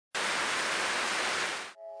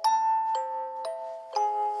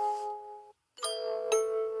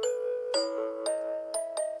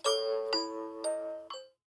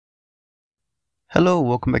Hello,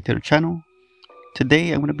 welcome back to the channel.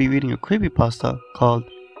 Today I'm going to be reading a creepypasta called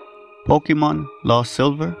Pokemon Lost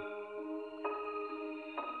Silver.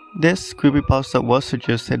 This creepypasta was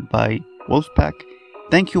suggested by Wolfpack.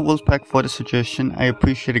 Thank you Wolfpack for the suggestion, I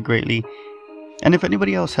appreciate it greatly. And if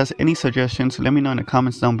anybody else has any suggestions, let me know in the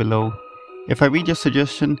comments down below. If I read your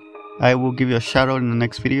suggestion, I will give you a shout out in the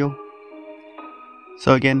next video.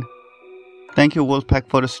 So again, thank you Wolfpack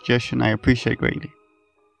for the suggestion, I appreciate it greatly.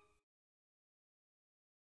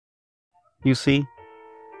 You see,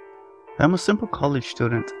 I'm a simple college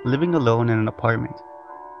student living alone in an apartment.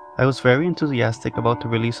 I was very enthusiastic about the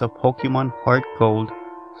release of Pokemon Heart Gold,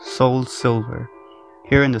 Soul Silver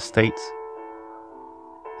here in the States.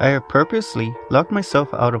 I have purposely locked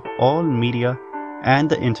myself out of all media and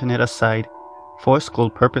the internet aside for school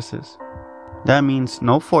purposes. That means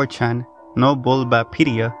no 4chan, no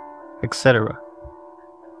Bulbapedia, etc.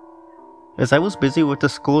 As I was busy with the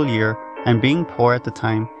school year and being poor at the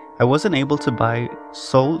time, I wasn't able to buy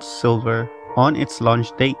Soul Silver on its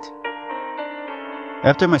launch date.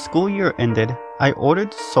 After my school year ended, I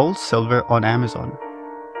ordered Soul Silver on Amazon.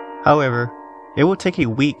 However, it would take a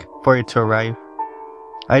week for it to arrive.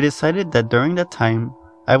 I decided that during that time,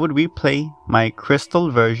 I would replay my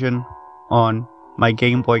crystal version on my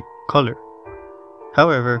Game Boy Color.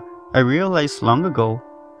 However, I realized long ago,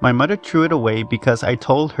 my mother threw it away because I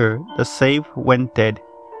told her the save went dead,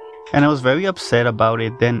 and I was very upset about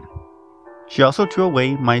it then. She also threw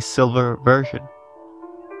away my silver version.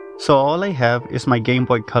 So all I have is my Game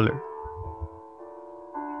Boy Color.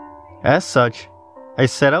 As such, I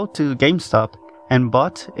set out to GameStop and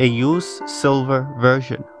bought a used silver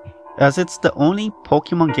version, as it's the only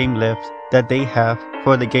Pokemon game left that they have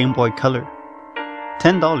for the Game Boy Color.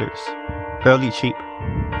 $10, fairly cheap.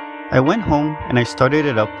 I went home and I started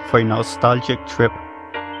it up for a nostalgic trip.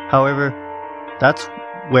 However, that's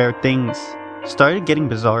where things started getting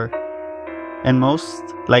bizarre, and most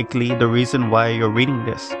likely the reason why you're reading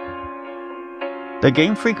this. The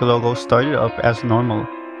Game Freak logo started up as normal,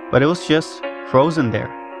 but it was just frozen there.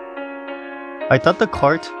 I thought the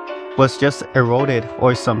cart was just eroded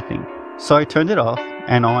or something, so I turned it off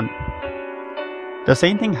and on. The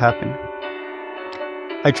same thing happened.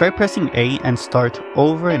 I tried pressing A and start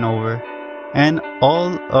over and over, and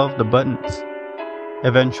all of the buttons.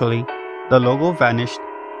 Eventually, the logo vanished,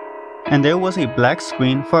 and there was a black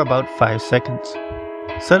screen for about 5 seconds.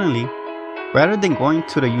 Suddenly, rather than going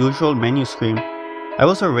to the usual menu screen, I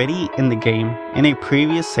was already in the game in a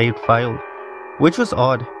previous saved file, which was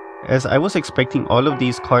odd, as I was expecting all of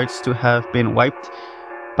these cards to have been wiped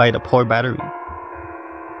by the poor battery.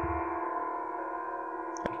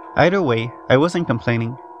 Either way, I wasn't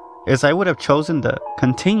complaining, as I would have chosen the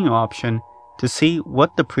continue option to see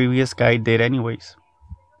what the previous guy did anyways.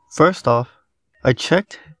 First off, I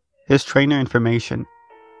checked his trainer information.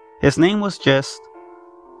 His name was just ...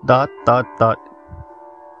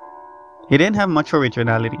 He didn't have much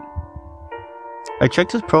originality. I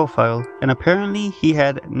checked his profile, and apparently he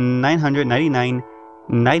had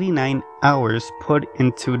 999 hours put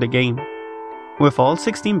into the game, with all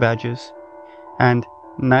 16 badges, and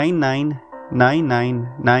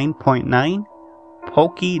 99999.9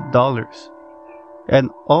 Poké Dollars, and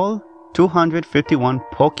all 251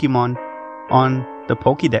 Pokemon on the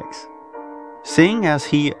Pokédex. Seeing as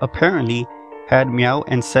he apparently had Meow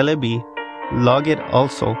and Celebi log it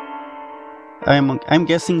also, I'm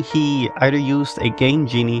guessing he either used a Game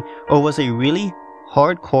Genie or was a really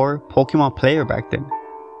hardcore Pokemon player back then.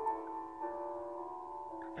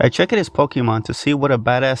 I checked his Pokemon to see what a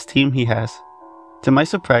badass team he has. To my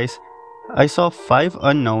surprise, I saw 5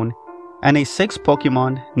 unknown and a 6th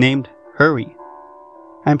Pokemon named Hurry.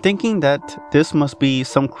 I'm thinking that this must be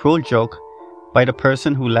some cruel joke by the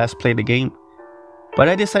person who last played the game, but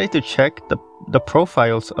I decided to check the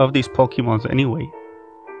profiles of these Pokemons anyway.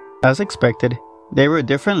 As expected, they were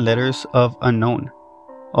different letters of unknown,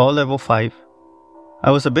 all level 5.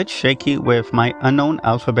 I was a bit shaky with my unknown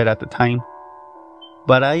alphabet at the time,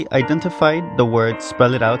 but I identified the word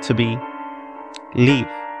spelled out to be leave.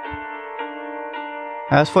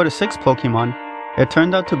 As for the 6th Pokemon, it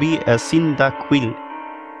turned out to be a Cyndaquil.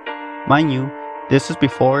 Mind you, this is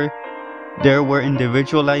before there were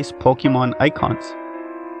individualized Pokemon icons.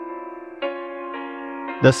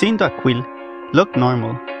 The Cyndaquil looked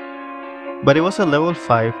normal, but it was a level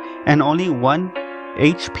 5 and only 1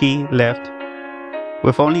 HP left,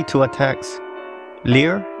 with only 2 attacks,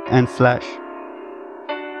 Leer and Flash.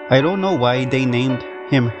 I don't know why they named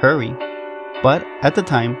him Hurry, but at the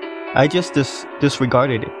time, I just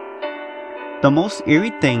disregarded it. The most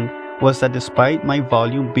eerie thing was that despite my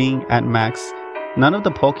volume being at max, none of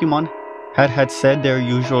the Pokemon had said their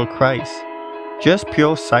usual cries. Just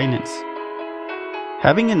pure silence.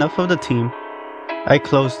 Having enough of the team, I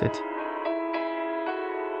closed it.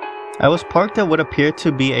 I was parked at what appeared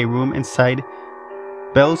to be a room inside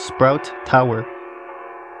Bellsprout Tower.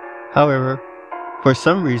 However, for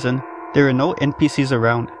some reason, there were no NPCs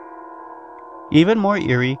around. Even more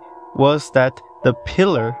eerie was that the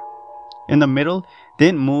pillar in the middle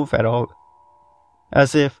didn't move at all,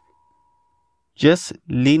 as if just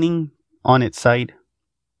leaning on its side.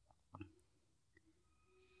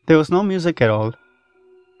 There was no music at all,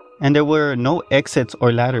 and there were no exits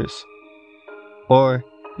or ladders, or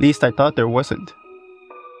at least I thought there wasn't.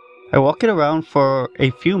 I walked around for a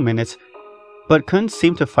few minutes, but couldn't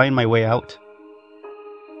seem to find my way out.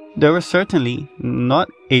 There was certainly not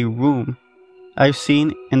a room I've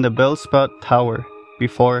seen in the Bellsprout Tower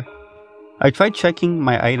before. I tried checking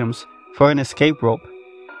my items for an escape rope,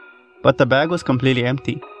 but the bag was completely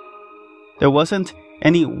empty. There wasn't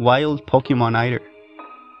any wild Pokémon either.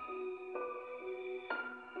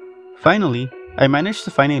 Finally, I managed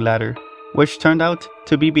to find a ladder, which turned out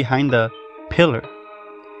to be behind the pillar.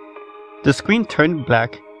 The screen turned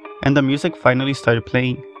black and the music finally started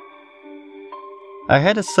playing. I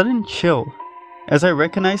had a sudden chill as I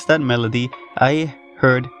recognized that melody I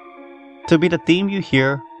heard to be the theme you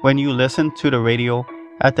hear when you listen to the radio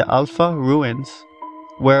at the Alpha Ruins,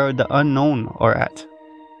 where the unknown are at.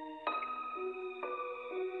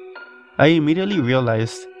 I immediately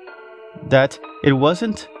realized that it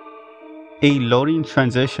wasn't a loading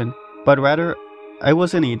transition, but rather I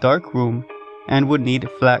was in a dark room and would need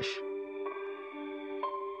flash.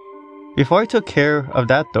 Before I took care of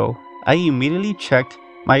that though, I immediately checked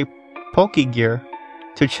my Pokégear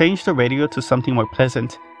to change the radio to something more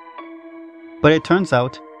pleasant. But it turns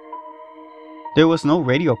out there was no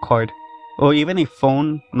radio card, or even a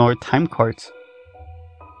phone nor time cards.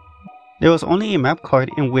 There was only a map card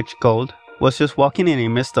in which Gold was just walking in a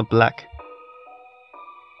mist of black.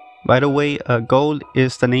 By the way, Gold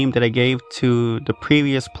is the name that I gave to the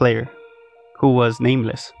previous player, who was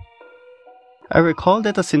nameless. I recall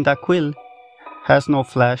that the Cyndaquil has no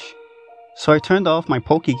flash, so I turned off my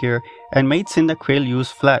Pokégear and made Cyndaquil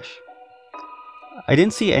use flash. I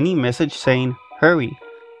didn't see any message saying, "Hurry,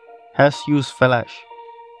 has used flash,"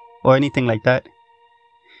 or anything like that.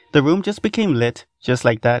 The room just became lit just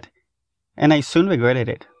like that, and I soon regretted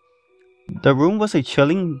it. The room was a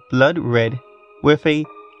chilling blood red with a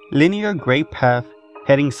linear gray path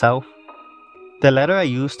heading south. The ladder I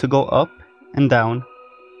used to go up and down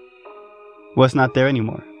was not there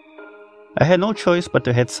anymore. I had no choice but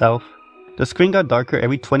to head south. The screen got darker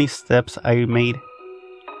every 20 steps I made,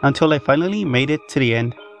 until I finally made it to the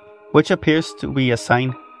end, which appears to be a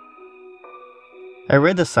sign. I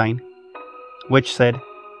read the sign, which said,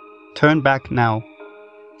 "Turn back now."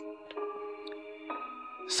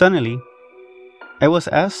 Suddenly, I was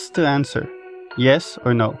asked to answer yes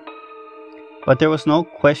or no, but there was no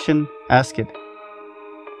question asked.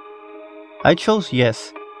 I chose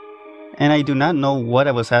yes, and I do not know what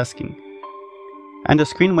I was asking. And the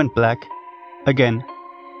screen went black again,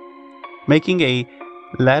 making a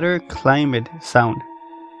ladder climb sound.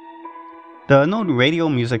 The unknown radio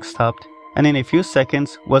music stopped, and in a few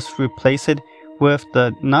seconds was replaced with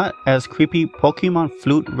the not as creepy Pokemon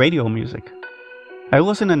flute radio music. I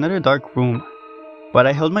was in another dark room, but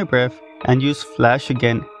I held my breath and used flash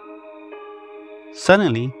again.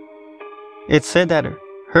 Suddenly, it said that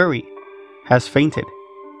Hurry has fainted,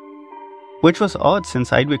 which was odd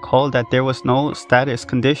since I'd recalled that there was no status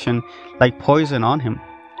condition like poison on him,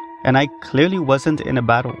 and I clearly wasn't in a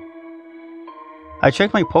battle. I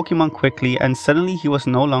checked my Pokemon quickly and suddenly he was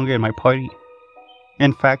no longer in my party.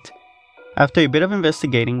 In fact, after a bit of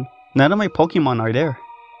investigating, none of my Pokemon are there,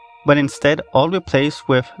 but instead all replaced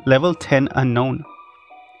with level 10 unknown.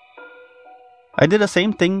 I did the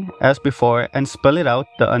same thing as before and spelled out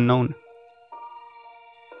the unknown.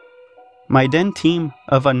 My then team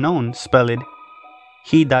of unknown spelled,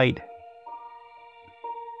 "He died."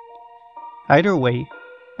 Either way,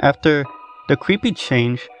 after the creepy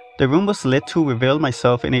change, the room was lit to reveal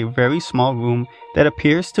myself in a very small room that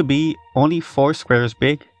appears to be only 4 squares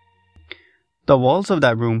big. The walls of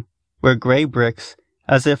that room were gray bricks,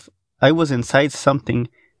 as if I was inside something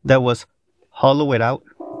that was hollowed out.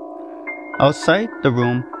 Outside the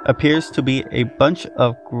room appears to be a bunch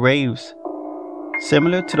of graves,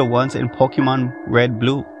 similar to the ones in Pokemon Red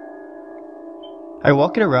Blue. I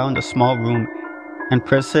walked around the small room and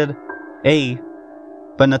pressed A,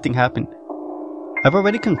 but nothing happened. I've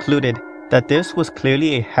already concluded that this was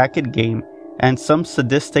clearly a hacked game and some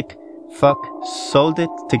sadistic fuck sold it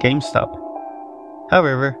to GameStop.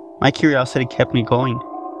 However, my curiosity kept me going.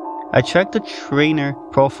 I checked the trainer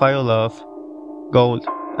profile of Gold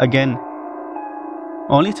again,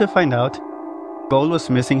 only to find out Gold was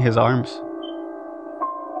missing his arms.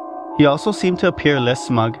 He also seemed to appear less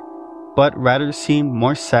smug, but rather seemed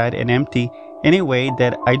more sad and empty in a way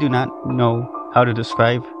that I do not know how to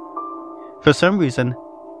describe. For some reason,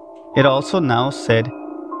 it also now said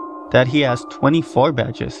that he has 24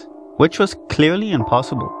 badges, which was clearly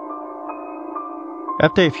impossible.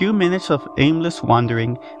 After a few minutes of aimless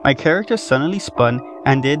wandering, my character suddenly spun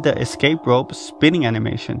and did the escape rope spinning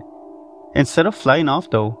animation. Instead of flying off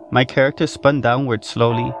though, my character spun downward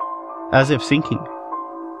slowly, as if sinking.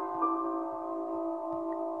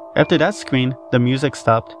 After that screen, the music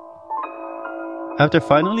stopped. After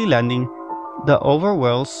finally landing, the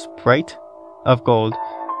overworld sprite of Gold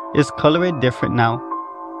is colored different now.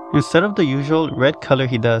 Instead of the usual red color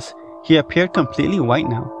he does, he appeared completely white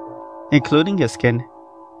now, including his skin.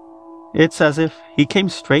 It's as if he came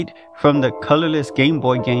straight from the colorless Game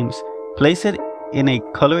Boy games, placed it in a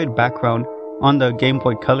colored background on the Game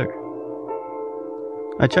Boy Color.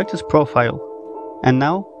 I checked his profile, and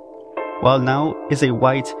now, while now is a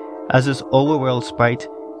white as his overworld sprite,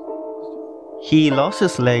 he lost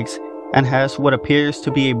his legs and has what appears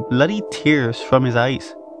to be bloody tears from his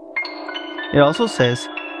eyes. It also says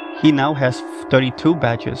he now has 32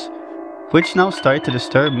 badges, which now started to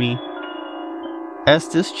disturb me, as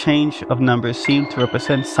this change of numbers seemed to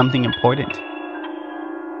represent something important.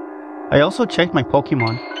 I also checked my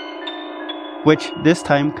Pokémon, which this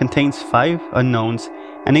time contains 5 unknowns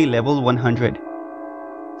and a level 100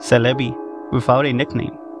 Celebi without a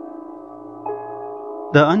nickname.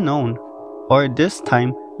 The unknown, or this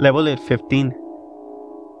time level it 15,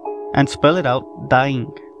 and spell it out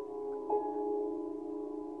dying.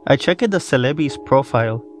 I checked the Celebi's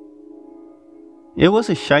profile. It was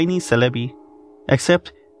a shiny Celebi,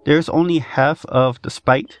 except there's only half of the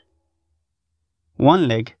sprite. 1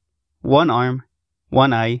 leg, 1 arm,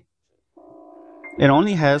 1 eye. It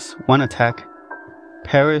only has 1 attack.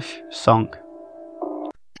 Perish sunk.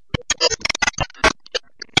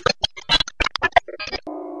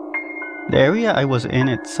 The area I was in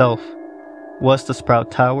itself was the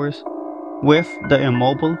Sprout Towers, with the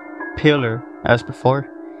immobile pillar as before,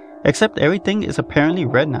 except everything is apparently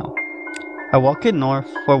red now. I walked north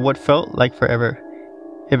for what felt like forever.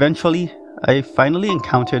 Eventually, I finally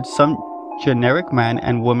encountered some generic man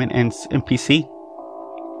and woman NPC.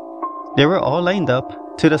 They were all lined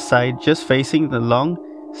up to the side, just facing the long,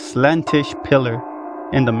 slantish pillar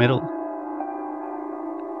in the middle.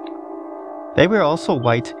 They were also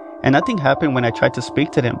white, and nothing happened when I tried to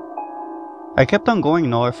speak to them. I kept on going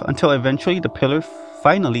north until eventually the pillar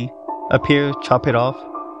finally appeared, chop it off,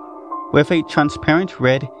 with a transparent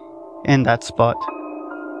red in that spot.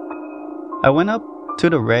 I went up to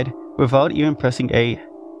the red without even pressing A.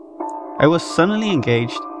 I was suddenly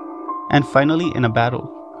engaged, and finally in a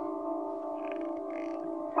battle.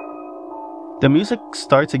 The music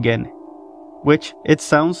starts again, which it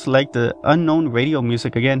sounds like the unknown radio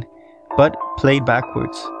music again, but played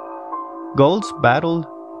backwards. Gold's battle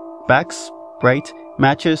back sprite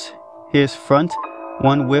matches his front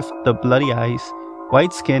one with the bloody eyes,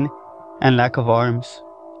 white skin, and lack of arms,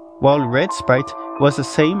 while red sprite was the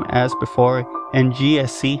same as before in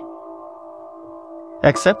GSC,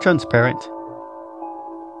 except transparent.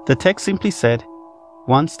 The text simply said,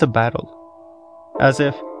 "Wants to battle," as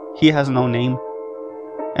if he has no name,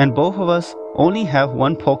 and both of us only have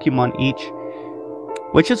 1 Pokemon each,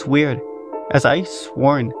 which is weird, as I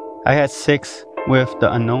sworn I had 6 with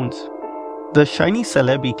the unknowns. The shiny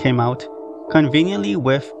Celebi came out, conveniently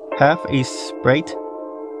with half a sprite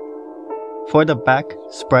for the back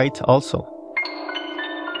sprite also.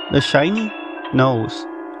 The shiny nose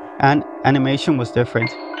and animation was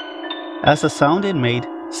different, as the sound it made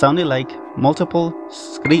sounded like multiple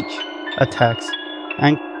screech attacks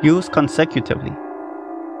and used consecutively.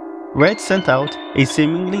 Red sent out a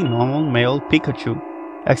seemingly normal male Pikachu,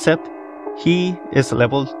 except he is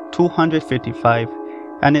level 255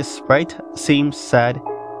 and his sprite seems sad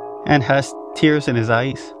and has tears in his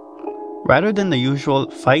eyes. Rather than the usual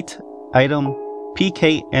fight item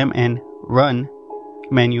PKMN run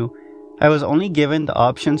menu, I was only given the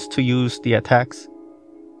options to use the attacks.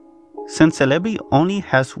 Since Celebi only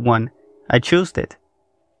has 1, I chose it.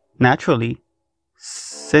 Naturally,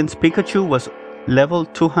 since Pikachu was level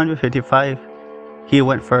 255, he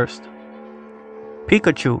went first.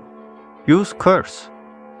 Pikachu, use Curse.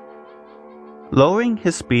 Lowering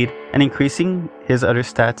his speed and increasing his other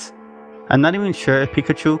stats, I'm not even sure if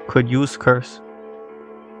Pikachu could use Curse.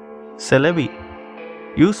 Celebi,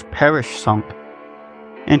 use Perish Sunk.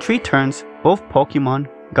 In 3 turns, both Pokemon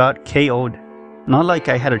got KO'd, not like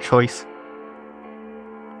I had a choice.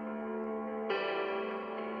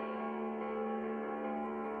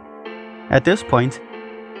 At this point,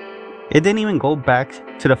 it didn't even go back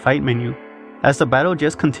to the fight menu, as the battle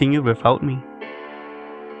just continued without me.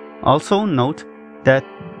 Also note that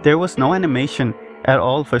there was no animation at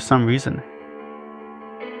all for some reason.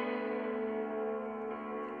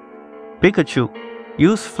 Pikachu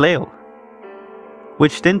used Flail,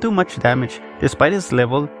 which didn't do much damage despite his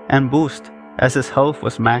level and boost as his health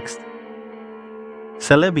was maxed.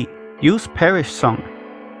 Celebi used Perish Song.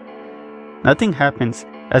 Nothing happens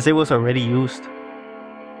as it was already used.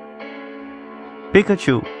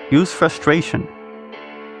 Pikachu used Frustration,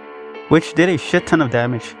 which did a shit ton of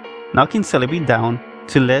damage, knocking Celebi down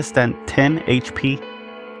to less than 10 HP.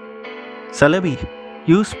 Celebi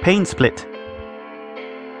used Pain Split,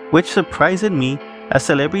 which surprised me as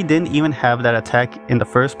Celebi didn't even have that attack in the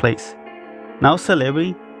first place. Now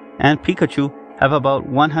Celebi and Pikachu have about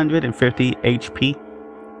 150 HP.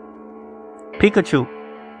 Pikachu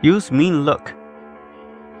used Mean Look.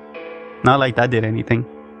 Not like that did anything.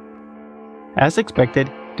 As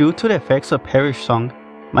expected, due to the effects of Perish Song,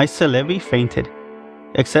 my Celebi fainted.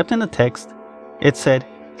 Except in the text, it said,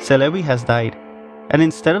 Celebi has died. And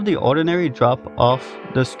instead of the ordinary drop off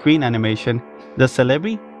the screen animation, the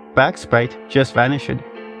Celebi back sprite just vanished.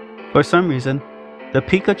 For some reason, the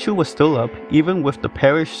Pikachu was still up even with the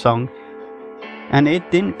Perish Song, and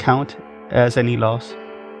it didn't count as any loss.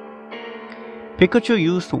 Pikachu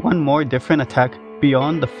used one more different attack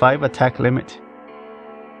beyond the 5 attack limit.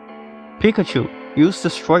 Pikachu used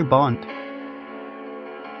Destroy Bond.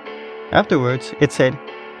 Afterwards, it said,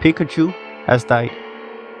 Pikachu has died,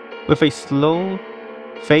 with a slow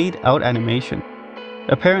fade out animation.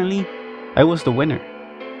 Apparently, I was the winner,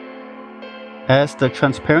 as the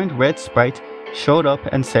transparent red sprite showed up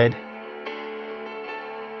and said, ...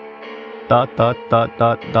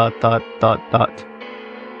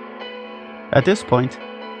 At this point,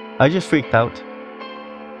 I just freaked out,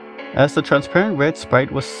 as the transparent red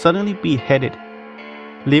sprite was suddenly beheaded,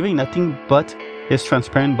 leaving nothing but his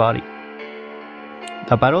transparent body.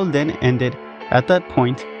 The battle then ended at that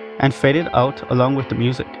point and faded out along with the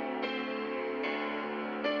music.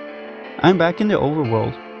 I'm back in the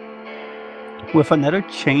overworld, with another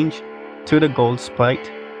change to the gold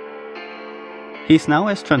sprite. He's now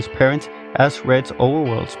as transparent as Red's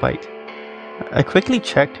overworld sprite. I quickly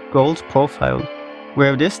checked Gold's profile,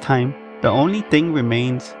 where this time the only thing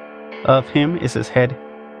remains of him is his head,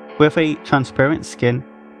 with a transparent skin.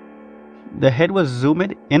 The head was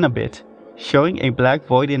zoomed in a bit, showing a black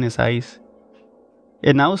void in his eyes.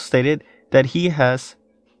 It now stated that he has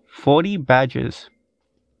 40 badges.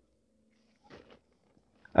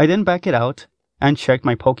 I then backed it out and checked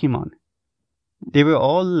my Pokémon. They were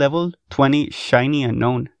all level 20 Shiny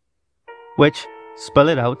Unknown, which spell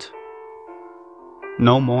it out,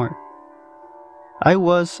 no more. I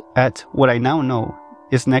was at what I now know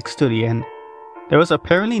is next to the end. There was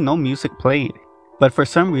apparently no music played, but for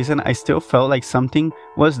some reason I still felt like something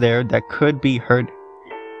was there that could be heard.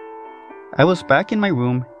 I was back in my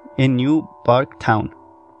room in New Bark Town.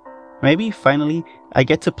 Maybe finally I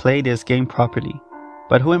get to play this game properly,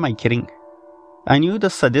 but who am I kidding? I knew the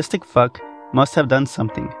sadistic fuck must have done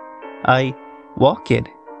something. I walked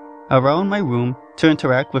around my room to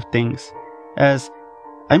interact with things, as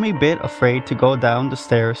I'm a bit afraid to go down the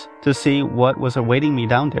stairs to see what was awaiting me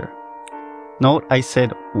down there. Note I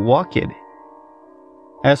said walked,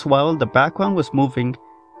 as while the background was moving,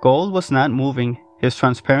 Gold was not moving his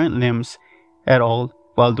transparent limbs at all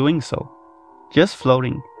while doing so, just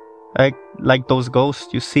floating, like those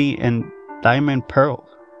ghosts you see in Diamond Pearl.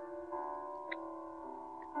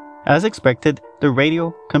 As expected, the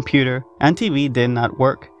radio, computer, and TV did not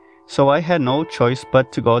work, so I had no choice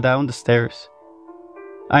but to go down the stairs.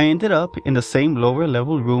 I ended up in the same lower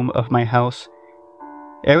level room of my house.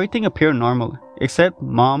 Everything appeared normal, except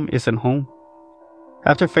Mom isn't home.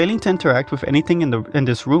 After failing to interact with anything in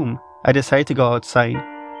this room, I decided to go outside.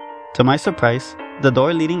 To my surprise, the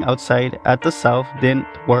door leading outside at the south didn't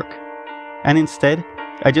work, and instead,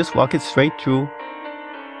 I just walked it straight through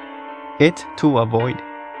it to a void.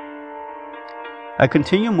 I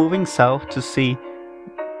continued moving south to see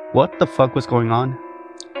what the fuck was going on.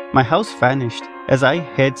 My house vanished as I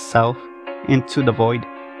head south into the void.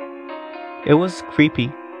 It was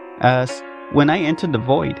creepy, as when I entered the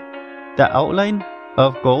void, the outline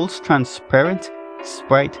of Gold's transparent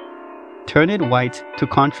sprite turned white to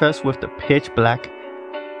contrast with the pitch black.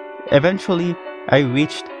 Eventually, I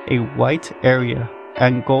reached a white area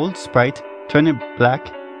and Gold's sprite turned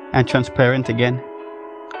black and transparent again.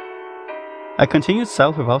 I continued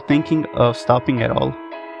south without thinking of stopping at all.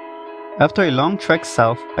 After a long trek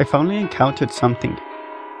south, I finally encountered something.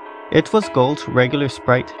 It was Gold's regular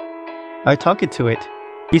sprite. I talked to it.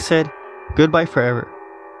 He said, goodbye forever,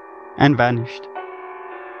 and vanished.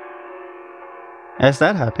 As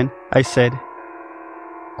that happened, I said,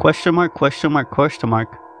 question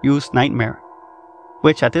mark, use nightmare,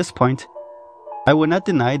 which at this point, I would not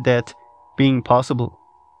deny that being possible.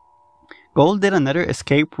 Gold did another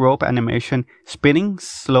escape rope animation, spinning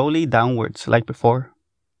slowly downwards like before.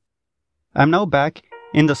 I'm now back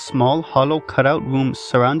in the small hollow cutout room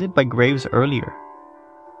surrounded by graves earlier.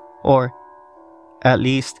 Or, at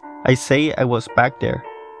least, I say I was back there,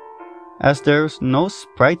 as there's no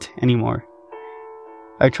sprite anymore.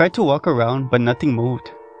 I tried to walk around but nothing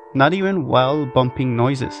moved, not even while bumping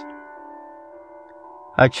noises.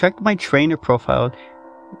 I checked my trainer profile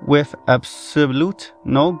with absolute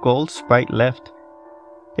no gold sprite left.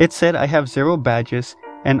 It said I have 0 badges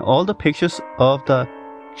and all the pictures of the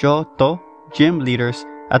Johto gym leaders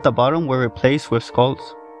at the bottom were replaced with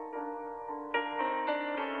skulls.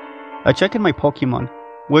 I checked in my Pokémon,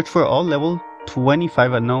 which were all level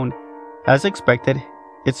 25 unknown. As expected,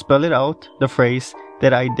 it spelled out the phrase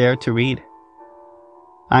that I dared to read.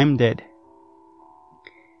 I'm dead.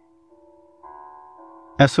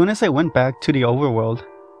 As soon as I went back to the overworld,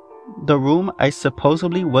 the room I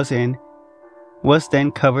supposedly was in was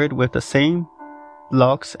then covered with the same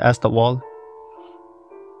blocks as the wall.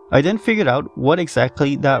 I then figured out what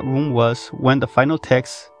exactly that room was when the final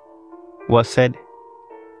text was said.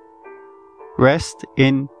 Rest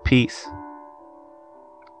in peace.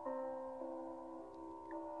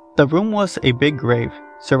 The room was a big grave,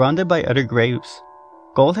 surrounded by other graves.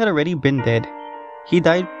 Gold had already been dead. He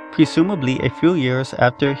died presumably a few years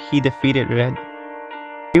after he defeated Red.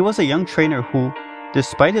 He was a young trainer who,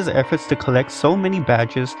 despite his efforts to collect so many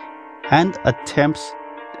badges and attempts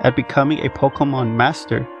at becoming a Pokémon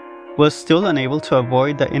master, was still unable to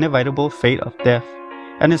avoid the inevitable fate of death,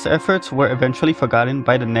 and his efforts were eventually forgotten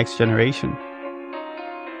by the next generation.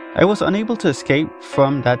 I was unable to escape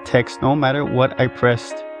from that text no matter what I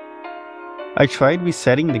pressed. I tried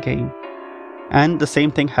resetting the game, and the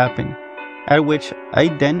same thing happened, at which I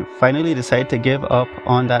then finally decided to give up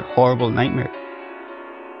on that horrible nightmare.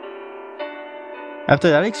 After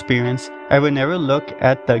that experience, I would never look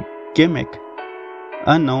at the gimmick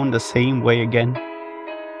unknown the same way again.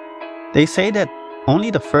 They say that only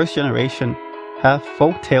the first generation have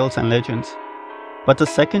folk tales and legends, but the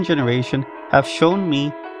second generation have shown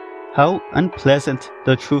me how unpleasant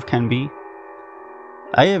the truth can be.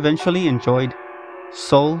 I eventually enjoyed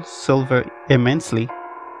Soul Silver immensely,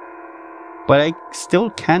 but I still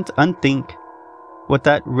can't unthink what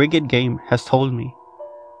that rigged game has told me.